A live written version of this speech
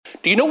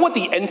Do you know what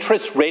the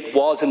interest rate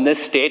was in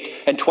this state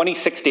in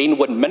 2016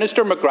 when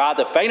Minister McGrath,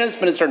 the Finance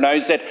Minister, now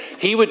said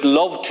he would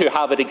love to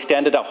have it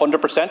extended at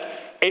 100%?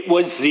 It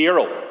was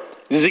zero.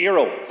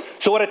 Zero.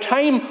 So at a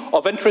time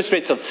of interest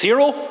rates of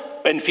zero,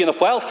 in Fianna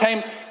Fáil's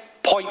time,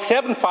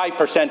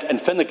 0.75% in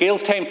Fine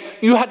Gael's time,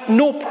 you had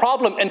no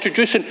problem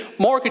introducing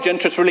mortgage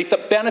interest relief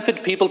that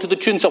benefited people to the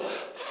tunes of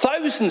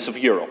thousands of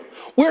euro.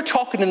 We're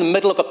talking in the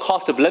middle of a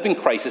cost of living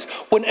crisis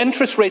when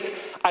interest rates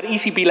at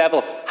ECB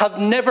level have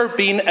never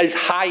been as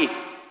high,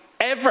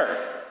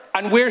 ever.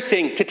 And we're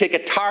saying to take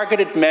a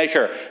targeted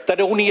measure that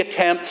only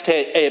attempts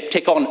to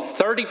take on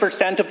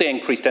 30% of the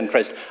increased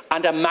interest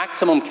and a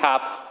maximum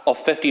cap of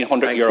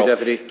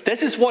 €1,500.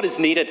 This is what is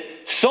needed.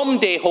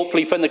 Someday,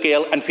 hopefully, Fine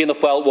Gael and Fianna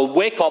Fáil will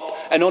wake up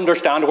and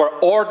understand where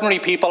ordinary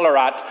people are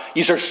at.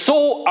 You are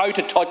so out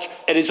of touch,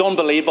 it is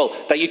unbelievable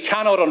that you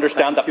cannot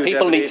understand that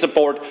people need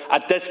support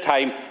at this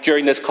time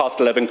during this cost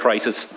of living crisis.